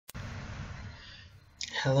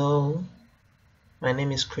Hello, my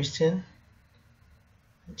name is Christian.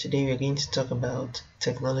 Today we are going to talk about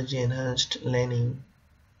technology enhanced learning.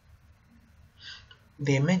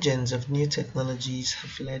 The emergence of new technologies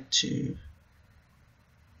have led to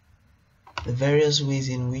the various ways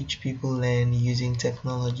in which people learn using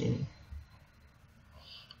technology.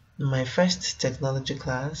 In my first technology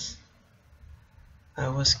class, I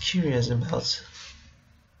was curious about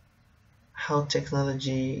how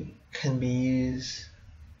technology can be used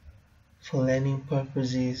for learning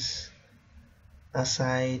purposes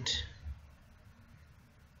aside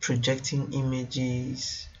projecting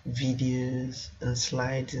images, videos, and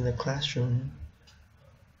slides in the classroom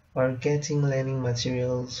or getting learning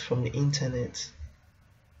materials from the internet.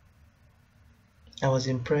 I was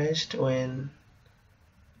impressed when,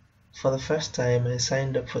 for the first time, I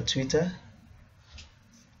signed up for Twitter,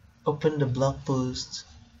 opened a blog post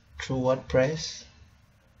through WordPress,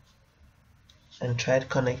 and tried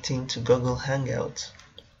connecting to Google Hangouts.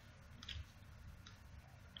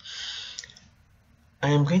 I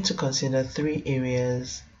am going to consider three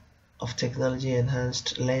areas of technology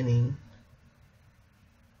enhanced learning.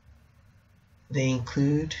 They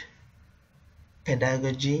include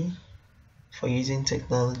pedagogy for using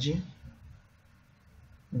technology,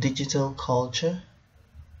 digital culture,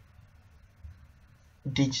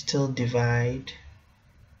 digital divide,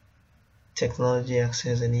 technology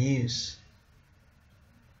access and use.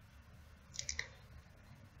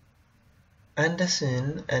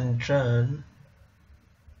 Anderson and Dran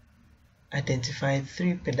identified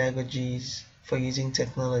three pedagogies for using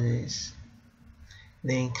technologies.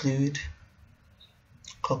 They include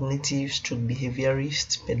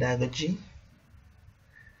cognitive/behaviorist pedagogy,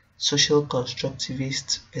 social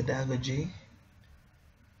constructivist pedagogy,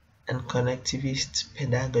 and connectivist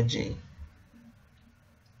pedagogy.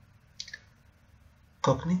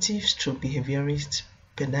 Cognitive/behaviorist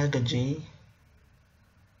pedagogy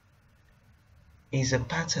is a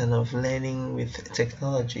pattern of learning with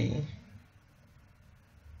technology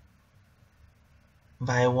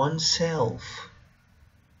by oneself.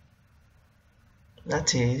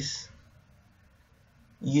 That is,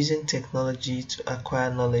 using technology to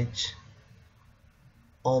acquire knowledge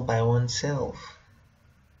all by oneself.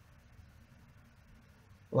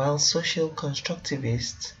 While social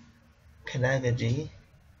constructivist pedagogy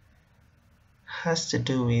has to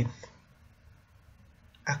do with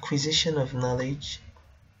acquisition of knowledge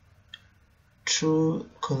through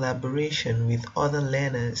collaboration with other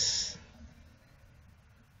learners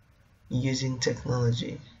using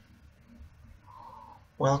technology.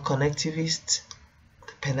 While connectivist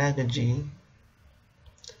pedagogy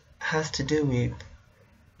has to do with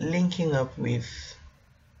linking up with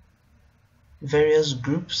various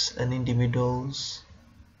groups and individuals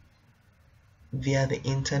via the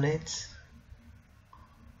internet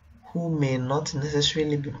who may not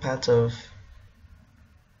necessarily be part of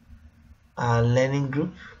our learning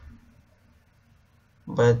group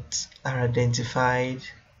but are identified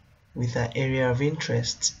with our area of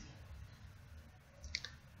interest.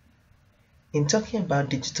 In talking about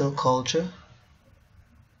digital culture,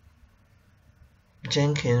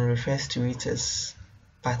 Jenkins refers to it as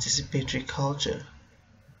participatory culture.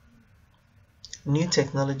 New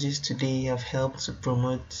technologies today have helped to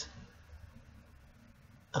promote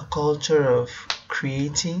a culture of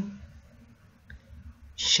creating,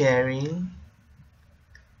 sharing,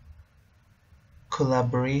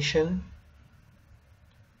 collaboration,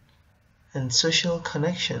 and social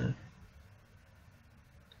connection.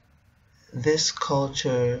 This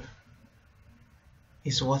culture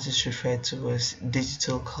is what is referred to as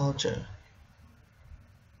digital culture.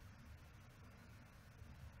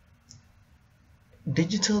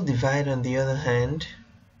 Digital divide, on the other hand,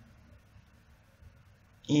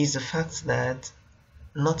 is the fact that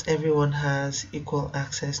not everyone has equal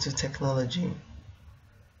access to technology.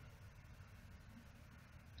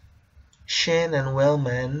 Shen and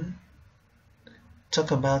Wellman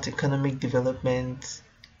talk about economic development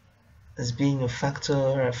as being a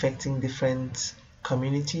factor affecting different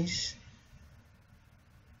communities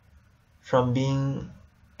from being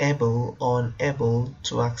able or unable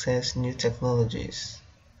to access new technologies.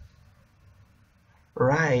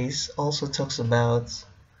 Rice also talks about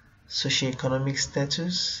socioeconomic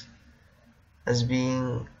status as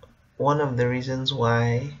being one of the reasons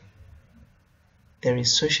why there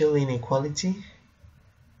is social inequality,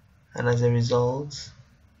 and as a result,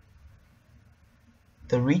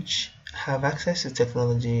 the rich have access to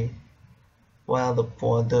technology while the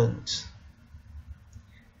poor don't.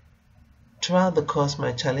 Throughout the course,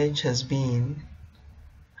 my challenge has been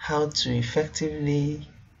how to effectively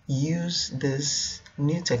use these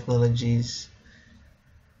new technologies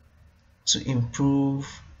to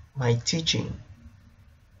improve my teaching,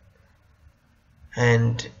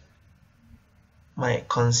 and my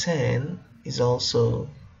concern is also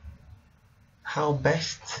how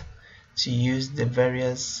best to use the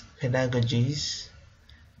various pedagogies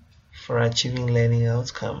for achieving learning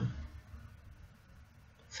outcome.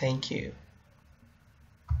 Thank you.